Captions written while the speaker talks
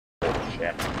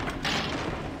Shit.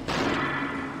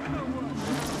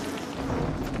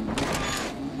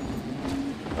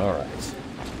 Alright.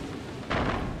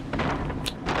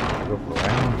 Go for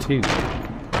round 2.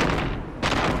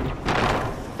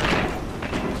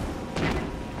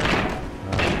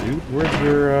 Dude, where's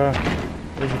your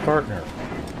partner?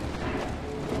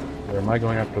 Or am I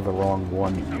going after the wrong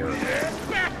one here?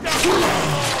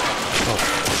 Oh.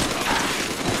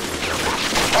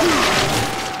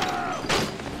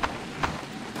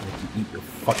 Eat your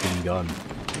fucking gun.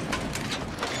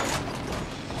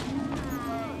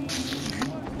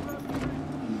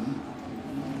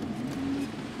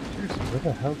 Seriously, where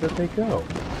the hell did they go?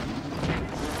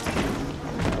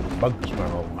 Bugs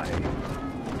went over my head.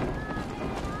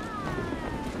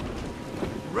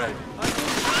 Red.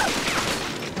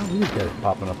 Oh, these guys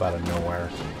popping up out of nowhere.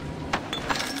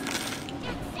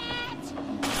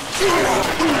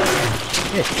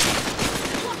 Yeah.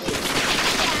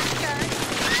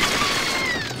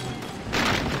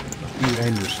 You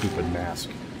and your stupid mask.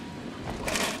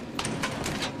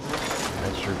 I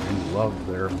sure do love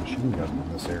their machine guns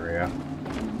in this area.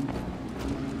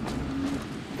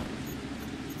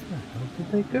 Where the hell did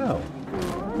they go?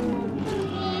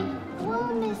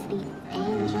 We'll miss the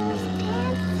angels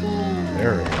dancing.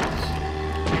 There it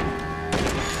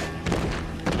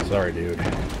is. Sorry, dude.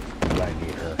 But I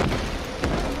need her.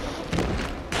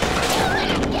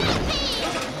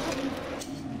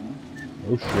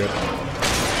 Oh shit.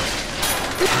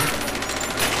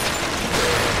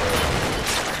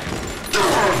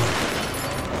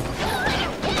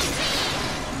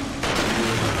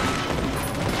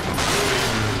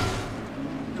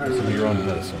 Some of your own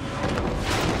medicine.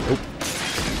 Nope.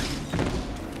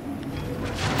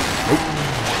 Nope.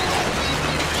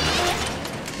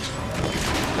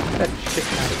 Get that shit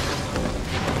out of here.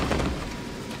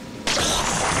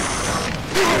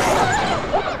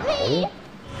 Oh.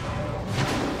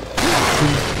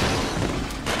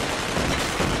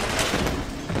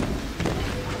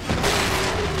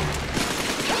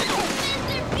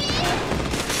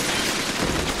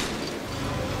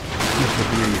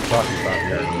 Talking about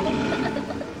here.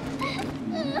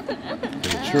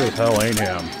 It sure as hell ain't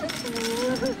him.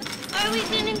 Are we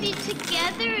gonna be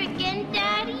together again,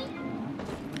 Daddy?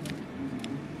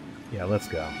 Yeah, let's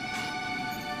go.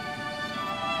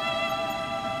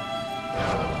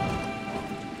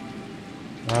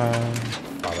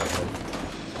 Fatherhood.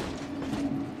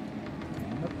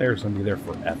 That bear's gonna be there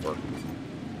forever.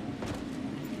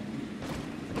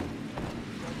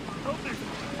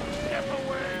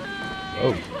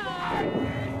 Oh.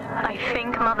 I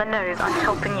think Mother knows I'm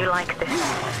helping you like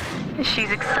this.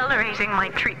 She's accelerating my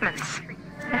treatments.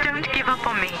 Don't give up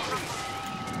on me.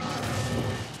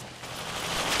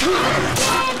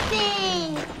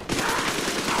 Dancing!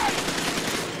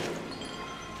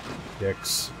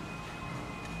 Dix.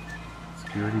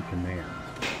 Security command.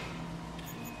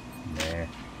 Nah.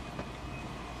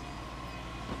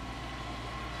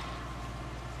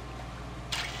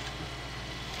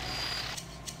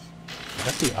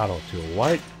 That's the auto tool.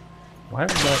 Why would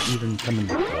that even come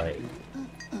into play?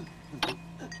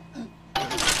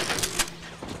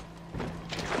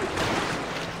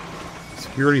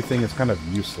 Security thing is kind of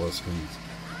useless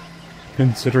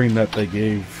considering that they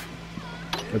gave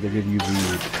you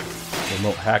the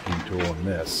remote hacking tool in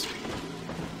this.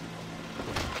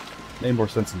 Made more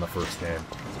sense in the first game.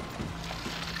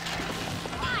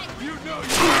 You know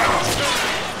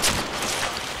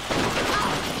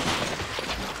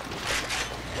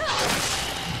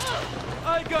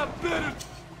I got better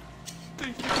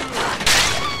things to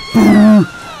do.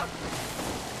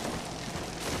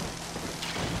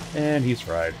 And he's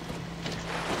fried.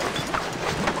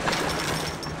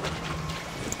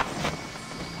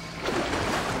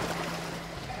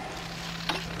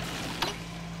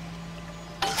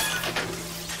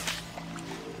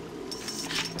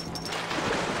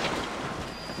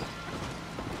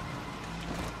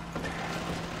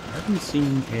 I haven't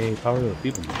seen a Power of the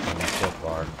People movie so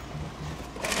far.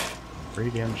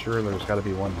 Pretty damn sure there's got to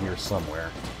be one here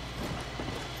somewhere.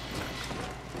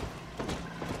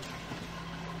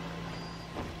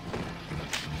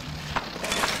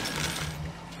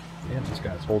 Damn, this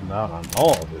guy's holding out on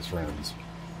all of his friends.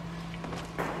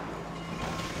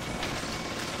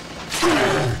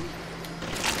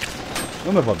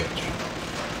 Son of a bitch.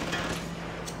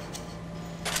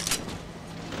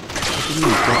 What do you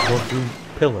mean, can't go through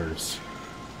pillars?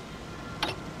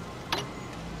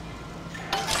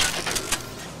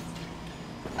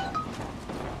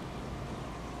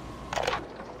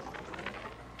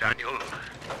 Daniel,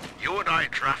 you and I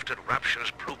drafted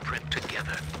Rapture's blueprint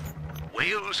together.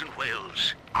 Whales and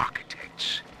whales,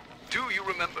 architects. Do you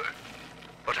remember?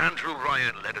 But Andrew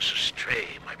Ryan led us astray,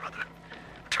 my brother.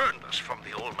 Turned us from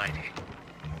the Almighty.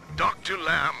 Dr.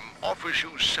 Lamb offers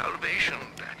you salvation,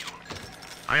 Daniel.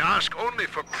 I ask only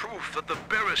for proof that the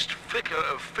barest flicker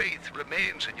of faith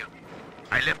remains in you.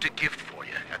 I left a gift for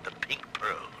you at the Pink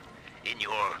Pearl, in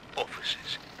your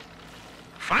offices.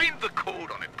 Find the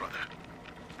code on it, brother.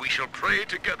 We shall pray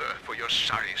together for your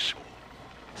sorry soul.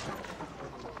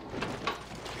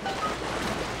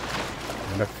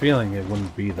 I have a feeling it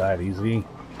wouldn't be that easy.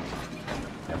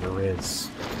 Never is.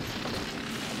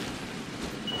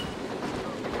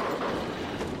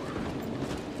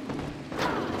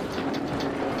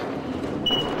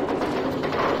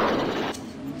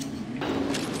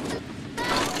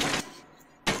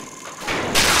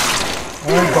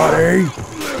 Hey, buddy!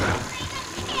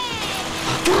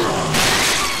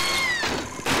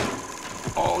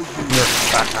 All you You're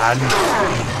fat.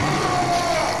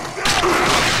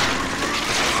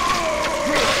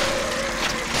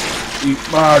 Eat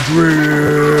my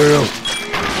drill!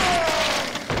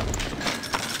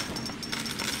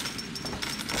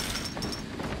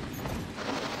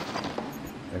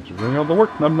 Thanks for doing all the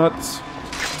work, numbnuts.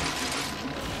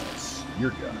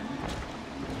 Your gun.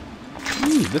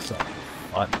 Ooh, this is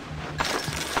fun.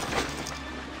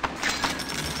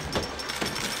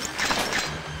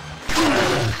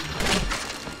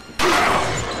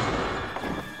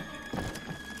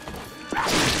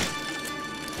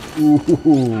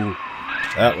 Ooh,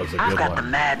 that was a good I've got the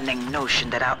one. maddening notion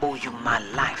that I owe you my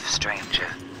life, stranger.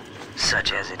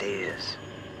 Such as it is.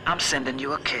 I'm sending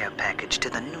you a care package to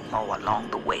the pneumo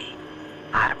along the way.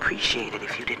 I'd appreciate it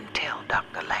if you didn't tell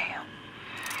Dr. Lamb.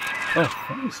 Oh,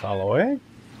 thanks, Holloway.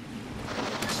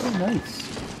 So nice.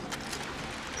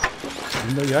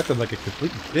 Even though you acted like a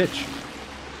complete bitch.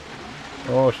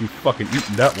 Oh, she fucking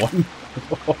eating that one.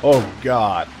 Oh,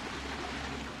 God.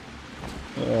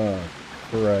 Oh,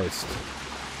 Christ.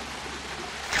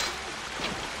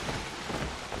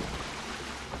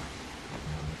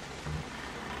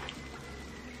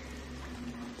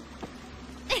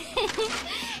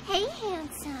 Hey,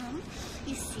 handsome.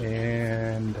 You see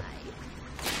And...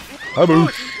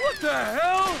 Haboosh! What the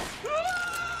hell?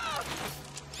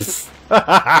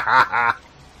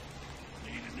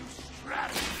 Need a new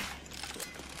strategy.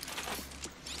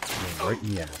 Right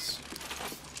in the ass.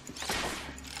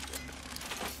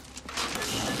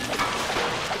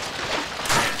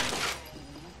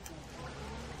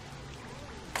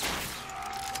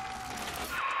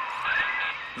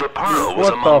 The Pearl was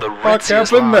What among the the fuck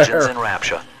ritziest happened lodgings there? in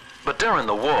Rapture. But during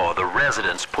the war, the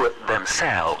residents put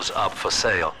themselves up for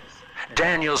sale.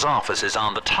 Daniel's office is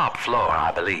on the top floor,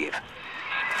 I believe.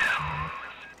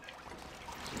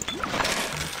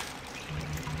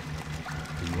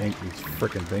 Yank these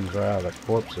frickin' things right out of the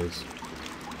corpses.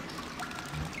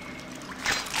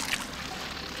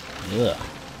 Ugh.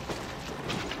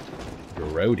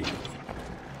 Grody.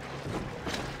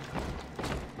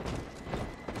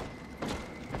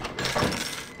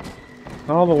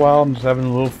 All the while, I'm just having a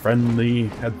little friendly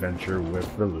adventure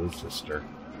with the little sister.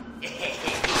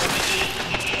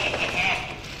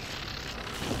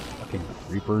 Fucking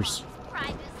creepers.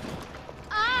 privacy?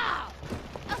 Oh!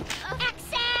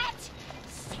 Exit!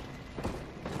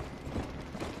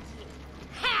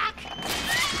 Hack!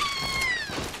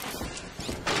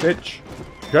 Bitch,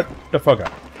 shut the fuck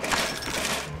up.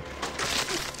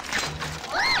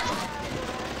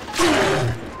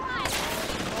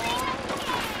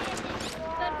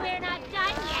 But we're not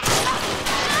done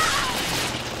yet.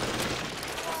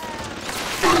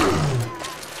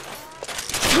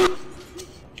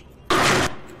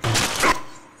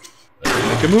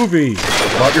 Make a movie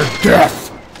about your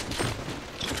death.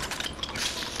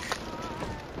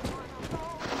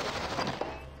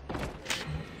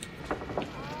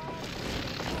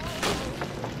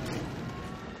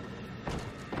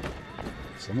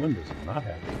 Someone does not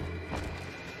have it.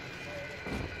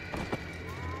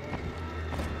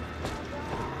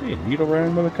 Hey, needle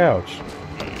around on the couch.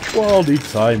 Quality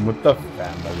time with the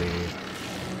family.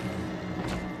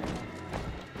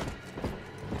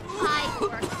 I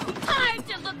work hard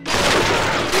to look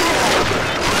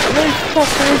Hey,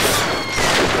 fuckers!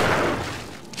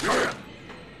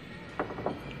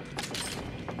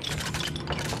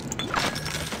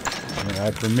 Can't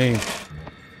hide from me.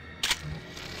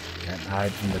 Can't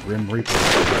hide from the Grim Reaper.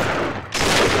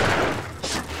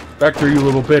 Back here, you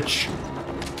little bitch!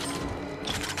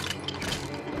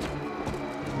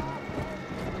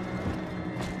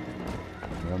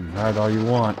 You can hide all you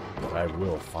want, but I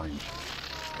will find you.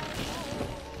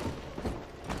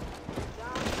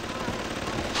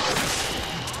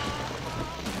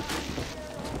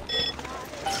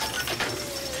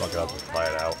 Fuck it, I'll just buy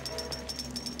it out.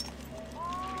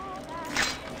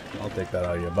 I'll take that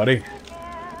out of you, buddy.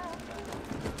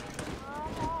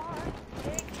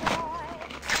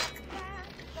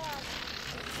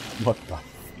 What the?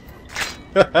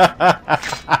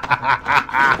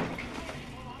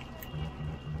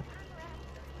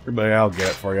 Everybody, I'll get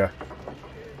it for you.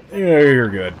 Yeah, you're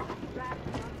good.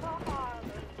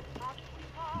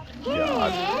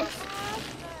 God. Yes.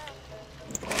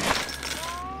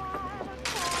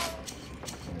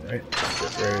 Alright,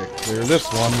 get ready to clear this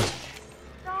one.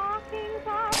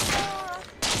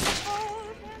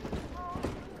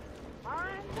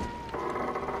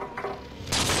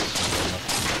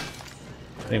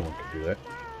 Anyone can do that.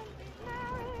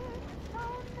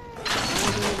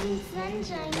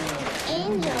 Sunshine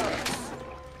and angels.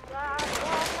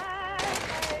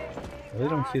 They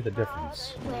don't see the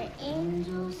difference. Where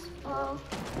angels fall,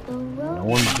 the No road.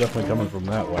 one's definitely coming from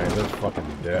that way. They're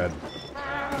fucking dead.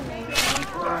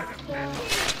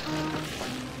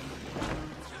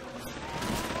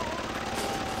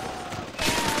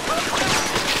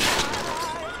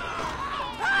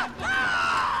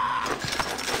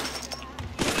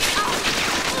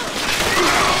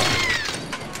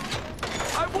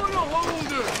 I want to hold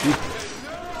her.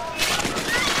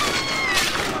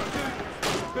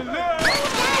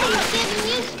 Daddy's giving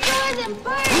you straws and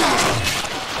pearls.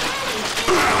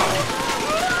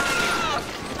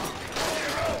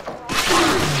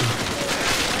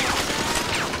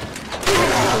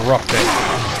 It's a rough day.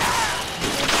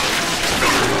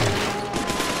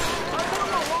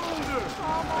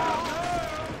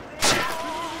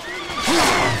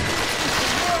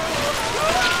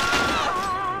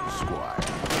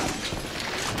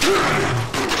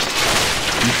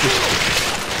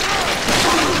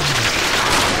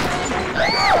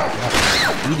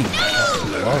 Eating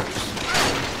fucking larks.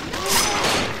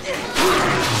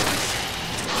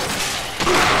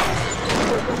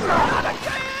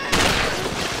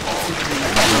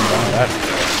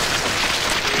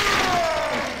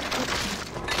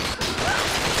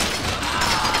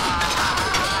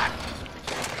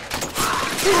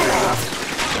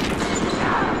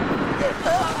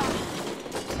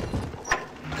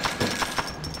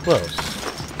 Close.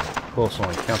 Close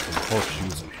only counts as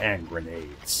horseshoes and hand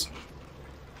grenades.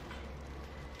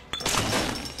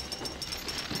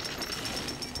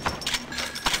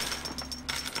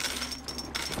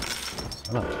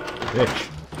 Son of a bitch.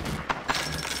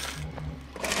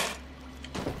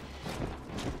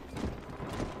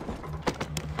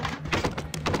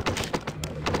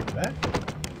 That?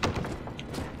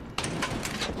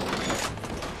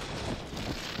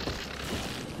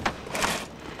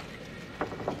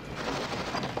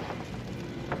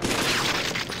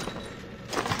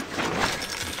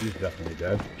 She's definitely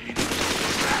dead.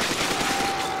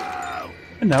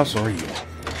 And now so are you.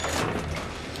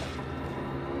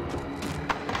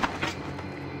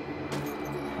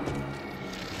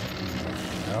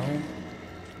 No.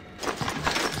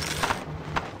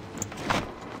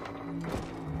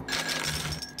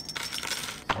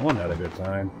 Someone had a good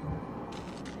time.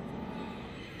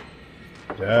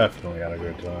 Definitely had a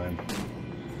good time.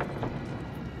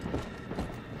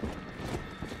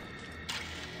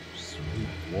 Sweet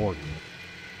Lord.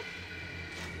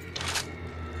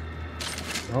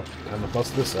 Oh, time to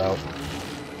bust this out.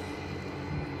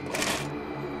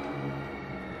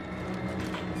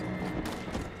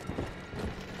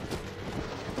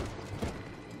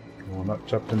 Going up,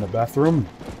 jumped in the bathroom.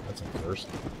 That's a first.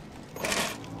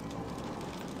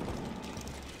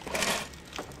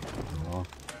 Oh,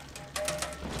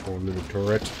 poor little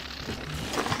turret.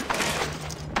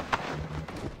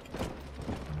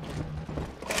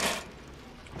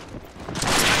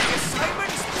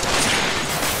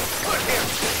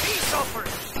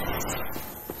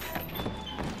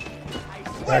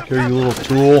 Back here, you little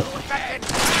tool. Get the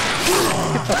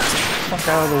fuck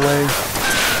out of the way.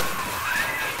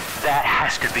 That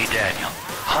has to be Daniel.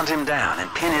 Hunt him down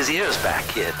and pin his ears back,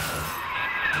 kid.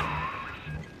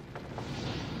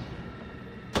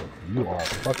 You are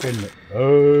fucking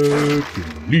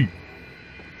ugly.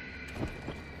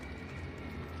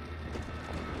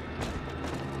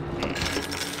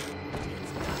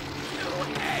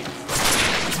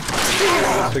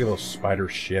 Let's take those spider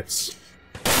shits.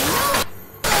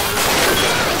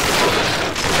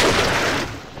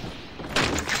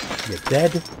 You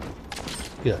dead?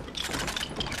 Good.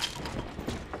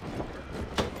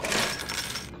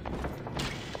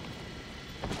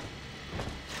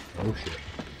 Oh shit.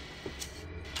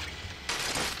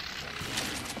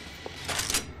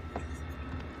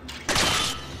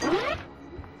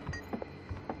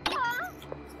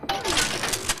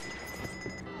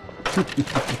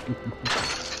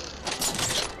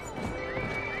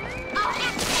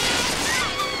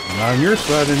 Not on your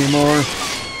side anymore.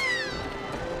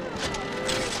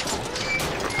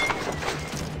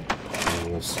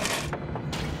 Fools.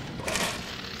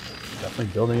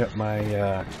 Definitely building up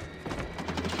my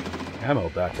ammo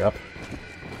back up.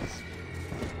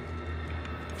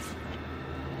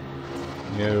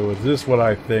 You know, is this what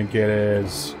I think it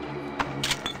is?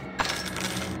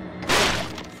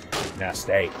 Now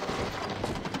stay.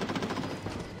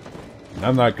 And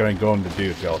I'm not going to go into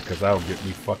detail because that'll get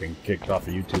me fucking kicked off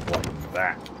of YouTube like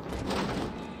that.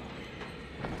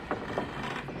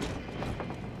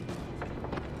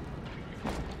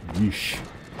 Yeesh.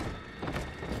 I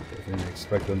didn't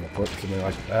expect them to put something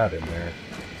like that in there.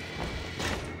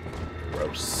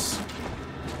 Gross.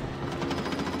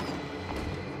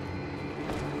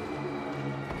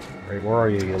 Right, where are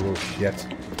you, you little shit?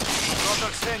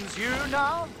 Brother sends you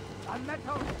now? A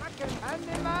metal fucking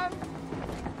handyman?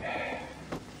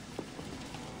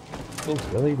 People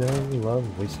really do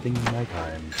love wasting my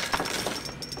time.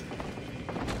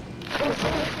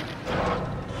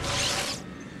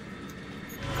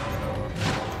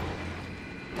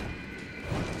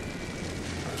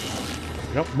 If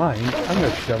you don't mind, I'm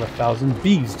gonna shove 1,000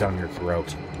 bees down your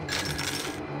throat.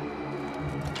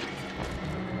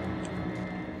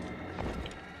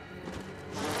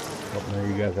 Hope now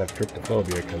you guys have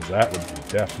tryptophobia, because that would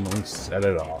definitely set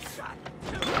it off.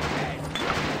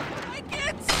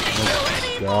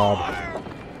 Oh, God.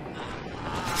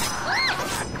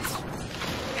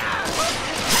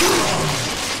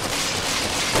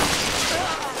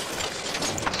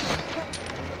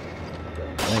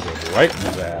 I think it was right in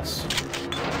his ass.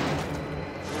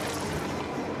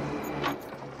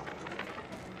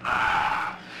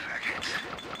 Fuck it.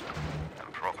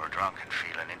 I'm proper drunk and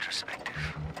feeling introspective.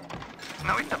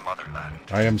 Now in the motherland,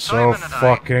 I am so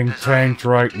fucking tanked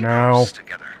right now.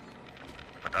 Together.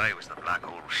 But I was the black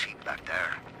old sheep back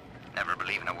there, never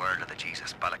believing a word of the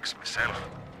Jesus bollocks myself.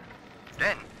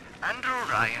 Then Andrew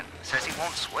Ryan says he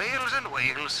wants Wales and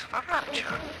Wales for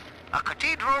rapture, a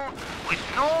cathedral with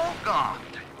no God,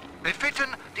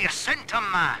 befitting the ascent of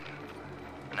man.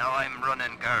 Now I'm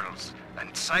running girls,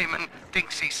 and Simon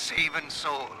thinks he's saving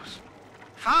souls.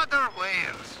 Father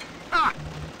Wales. Ah!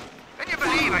 Can you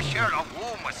believe I shared a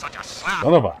womb with such a slap?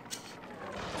 Son of a...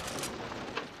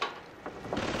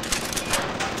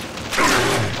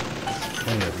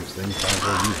 Any of these things sound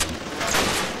very useful.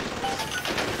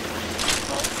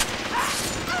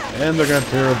 And they're gonna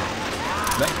tear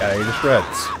that guy to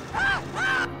shreds.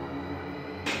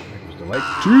 There's the light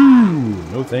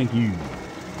too! No thank you.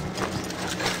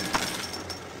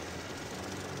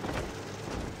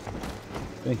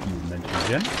 Thank you, Mention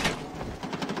Jen.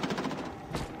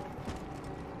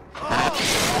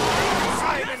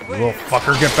 Little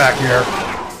fucker, get back here!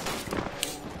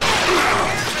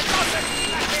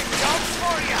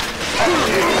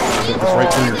 Get this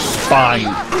right through your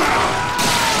spine!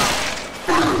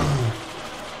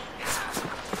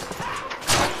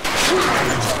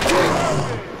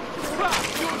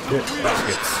 Get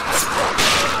baskets.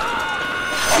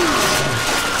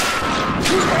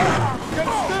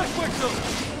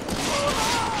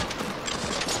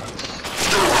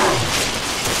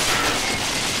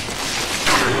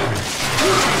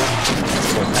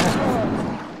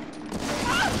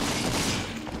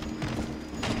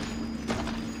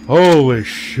 Holy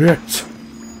shit!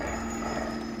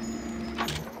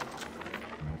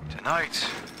 Tonight,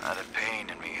 I had a pain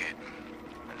in me head.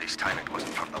 And this time it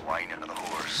wasn't from the whining of the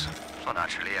horse. So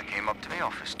naturally I came up to my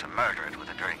office to murder it with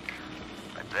a drink.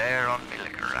 And there on my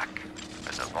liquor rack,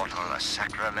 there's a bottle of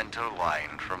sacramental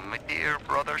wine from my dear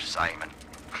brother Simon.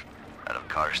 And of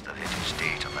course the vintage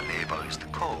date on the label is the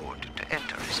code to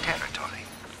enter his territory.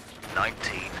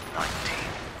 1919.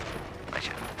 I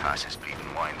should pass his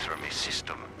bleeding wine through my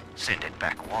system, send it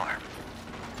back warm.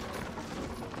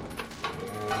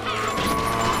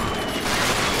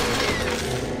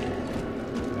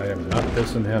 I am not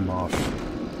pissing him off.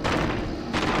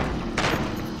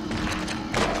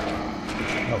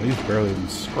 Oh, he's barely even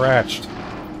scratched.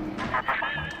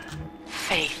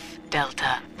 Faith,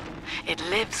 Delta. It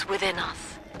lives within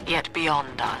us, yet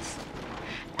beyond us.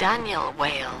 Daniel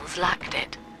Wales lacked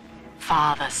it.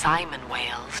 Father Simon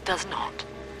Wales does not.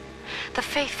 The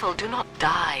faithful do not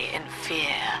die in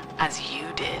fear, as you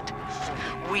did.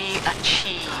 We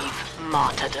achieve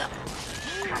martyrdom.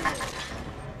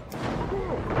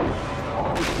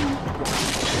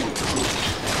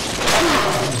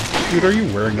 Dude, are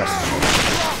you wearing a...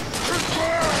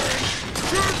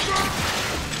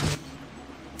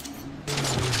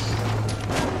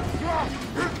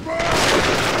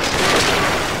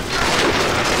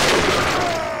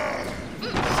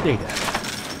 Stay there.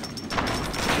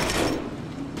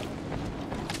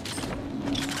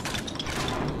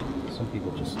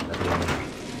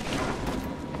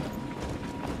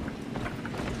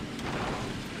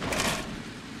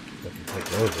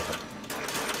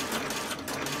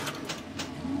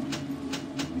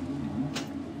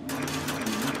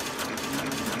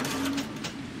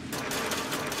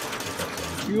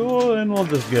 fuel, and we'll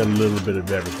just get a little bit of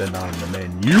everything on the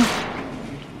menu.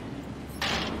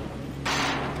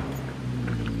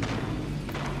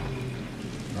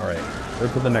 Alright, where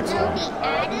to the next one?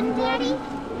 Adam, Daddy?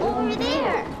 Over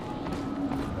there.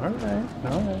 Alright.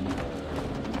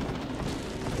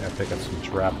 Yeah, pick up some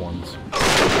trap ones.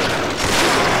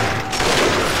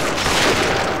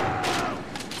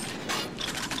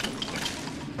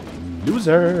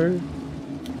 Loser!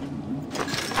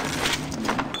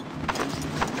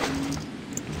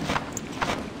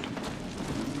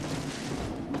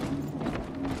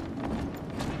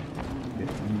 Get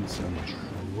me some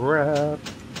trap.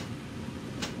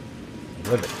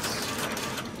 Rivets.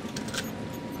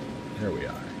 There we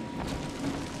are.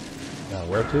 Now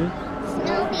where to?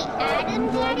 Snowy Adam,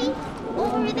 Daddy?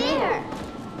 Over there.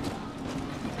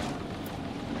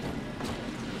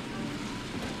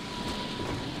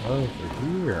 Over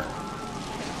here.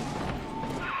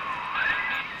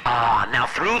 Ah, now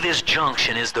through this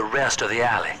junction is the rest of the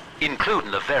alley,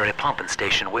 including the very pumping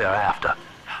station we're after.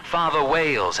 Father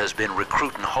Wales has been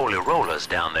recruiting holy rollers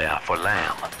down there for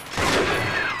Lamb.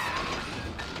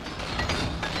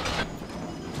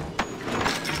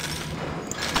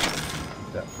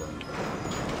 That for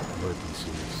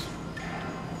emergencies.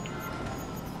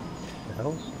 The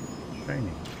hell's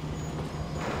shining?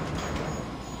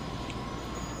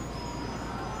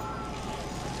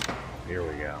 Here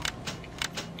we go.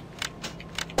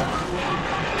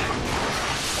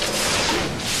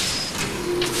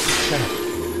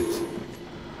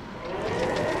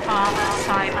 Father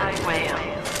Simon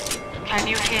Wales, can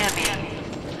you hear me?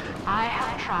 I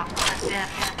have trapped a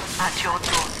death at your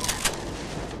doorstep.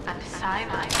 And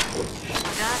Simon,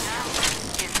 Daniel,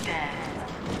 is dead.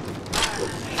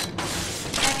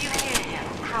 Can you hear him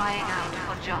crying out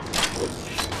for justice?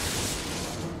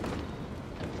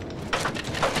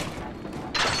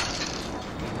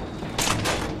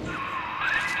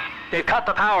 They've cut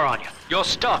the power on you. You're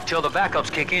stuck till the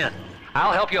backups kick in.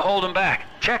 I'll help you hold them back.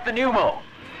 Check the pneumo.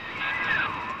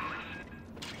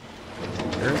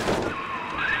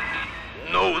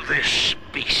 Know this,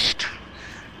 beast.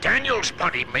 Daniel's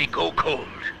body may go cold,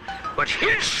 but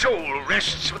his soul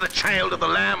rests with the child of the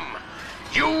Lamb.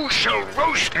 You shall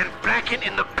roast and blacken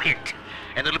in the pit,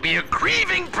 and it'll be a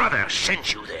grieving brother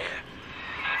sent you there.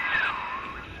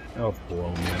 Oh,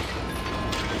 blow me.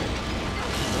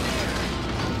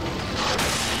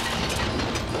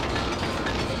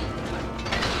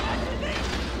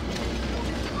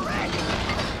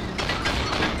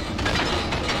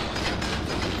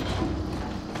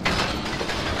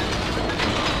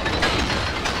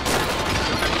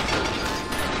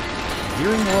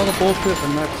 Hearing a lot of bullshit,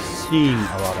 I'm not seeing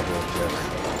a lot of bullshit.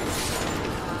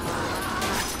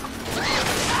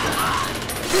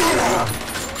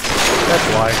 That's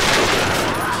why.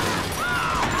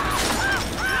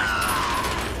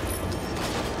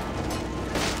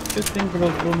 Good thing for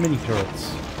those little mini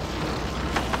turrets.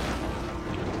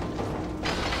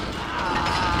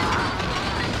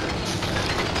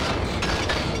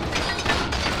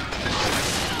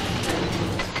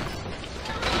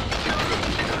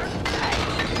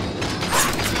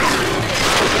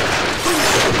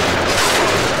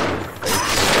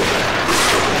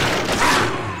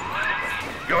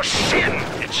 Your sin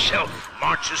itself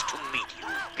marches to meet you,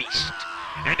 beast,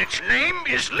 and its name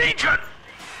is Legion.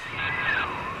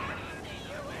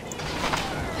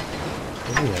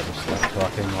 We have to stop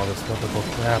talking all this typical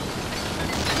crap.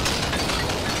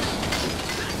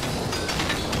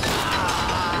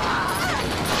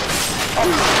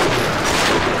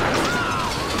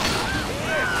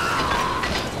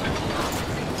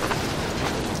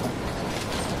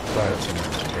 Sorry, some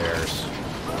stairs.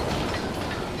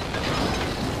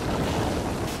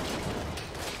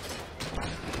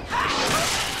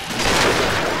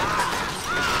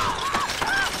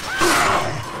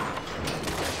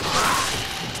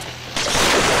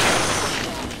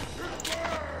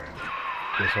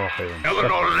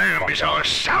 Eleanor Lamb is our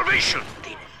salvation,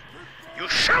 demon. You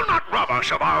shall not rob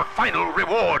us of our final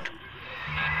reward.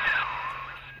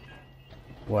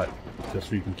 What? Just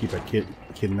so you can keep a kid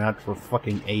kidnapped for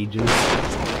fucking ages?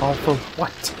 All for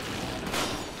what?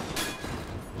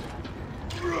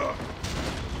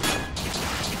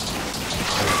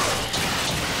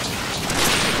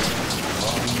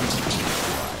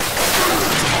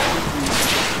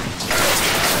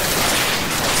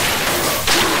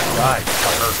 Die,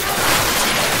 fucker.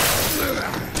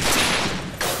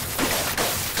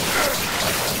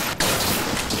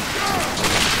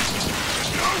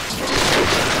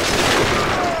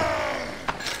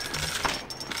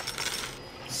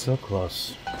 So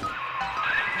close.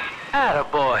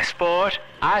 Attaboy, sport.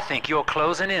 I think you're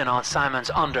closing in on Simon's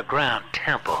underground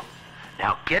temple.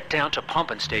 Now get down to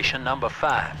pumping station number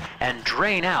 5 and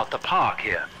drain out the park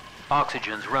here.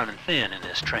 Oxygen's running thin in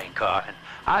this train car, and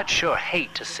I'd sure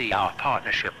hate to see our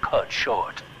partnership cut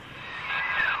short.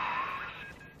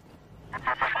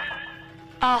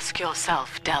 Ask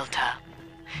yourself, Delta.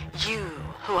 You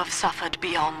who have suffered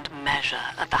beyond measure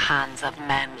at the hands of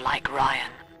men like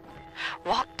Ryan.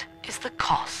 What is the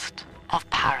cost of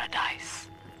paradise?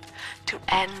 To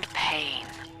end pain,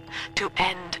 to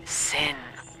end sin.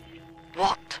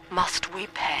 What must we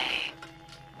pay?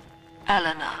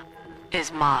 Eleanor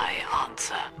is my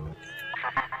answer.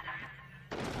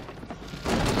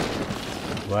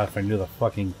 Laughing to the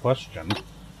fucking question.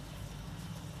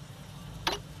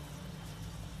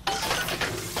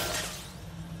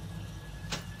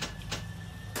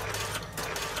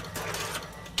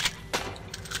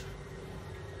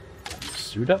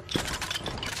 Suit up.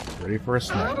 Ready for a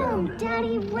smackdown. Oh,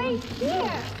 Daddy, right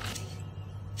here.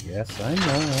 Yes, I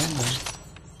know.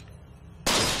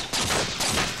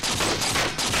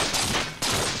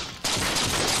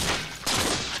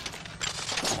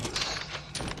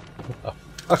 What the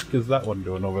fuck is that one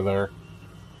doing over there?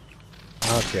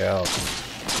 Okay, I'll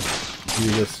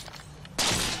do this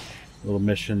little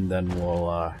mission, then we'll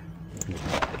call it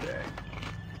a day.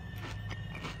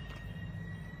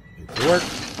 Get to work.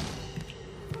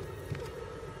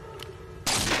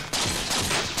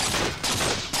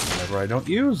 Whatever I don't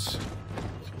use,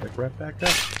 pick right back up.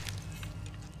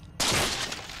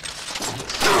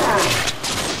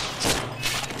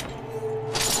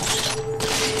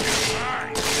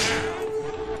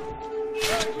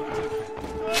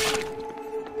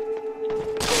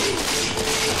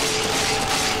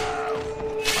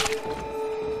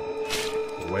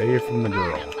 Away from the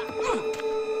girl.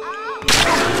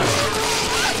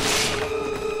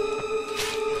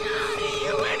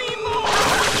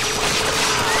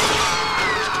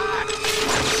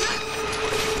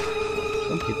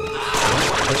 Some people.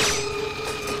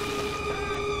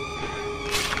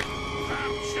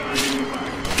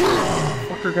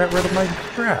 Fucker got rid of my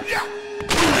trash.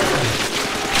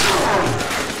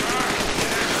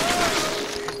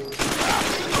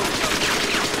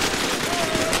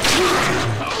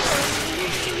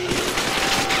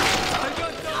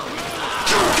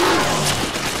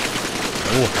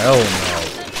 Oh, hell no.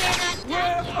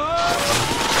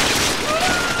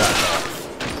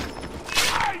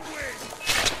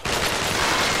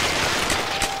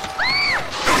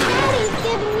 Daddy's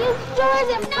giving you stores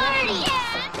of naughty.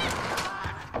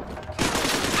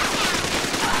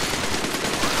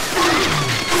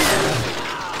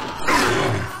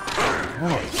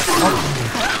 Oh,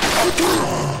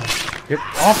 get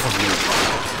off of me.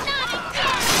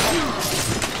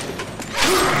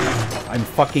 I'm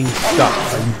fucking stuck.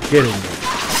 Are you kidding me?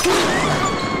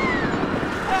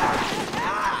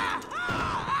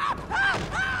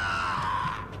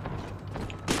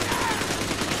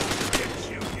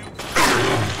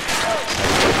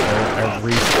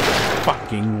 Every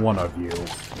fucking one of you.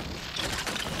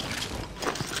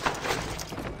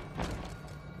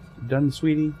 Done,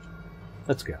 sweetie?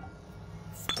 Let's go.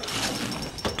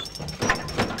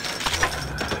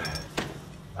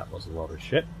 That was a lot of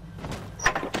shit.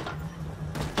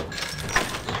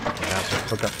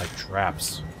 Hook up like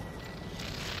traps.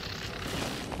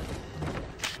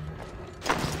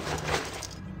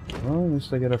 Well, at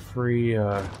least I get a free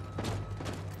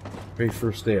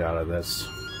first aid out of this.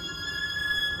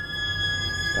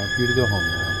 It's time for you to go home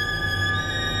now.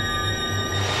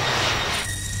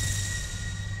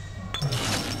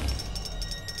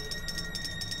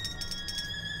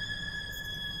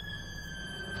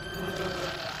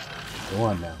 Go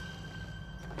on now.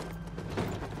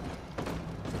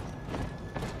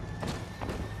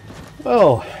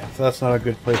 Well, if that's not a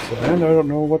good place to end, I don't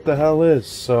know what the hell is,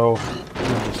 so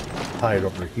I'll just hide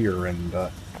over here and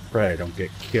pray I don't get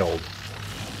killed.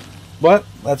 But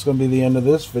that's going to be the end of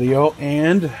this video,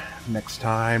 and next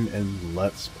time in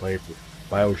Let's Play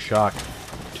Bioshock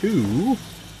 2, we're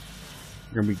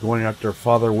going to be going after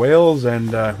Father Wales,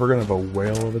 and we're going to have a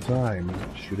whale of a time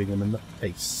shooting him in the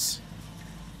face.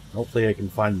 Hopefully I can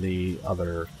find the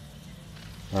other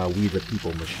We the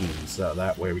People machines.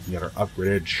 That way we can get our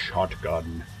upgraded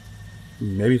shotgun.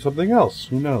 Maybe something else.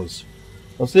 Who knows?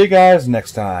 I'll see you guys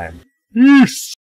next time. Peace!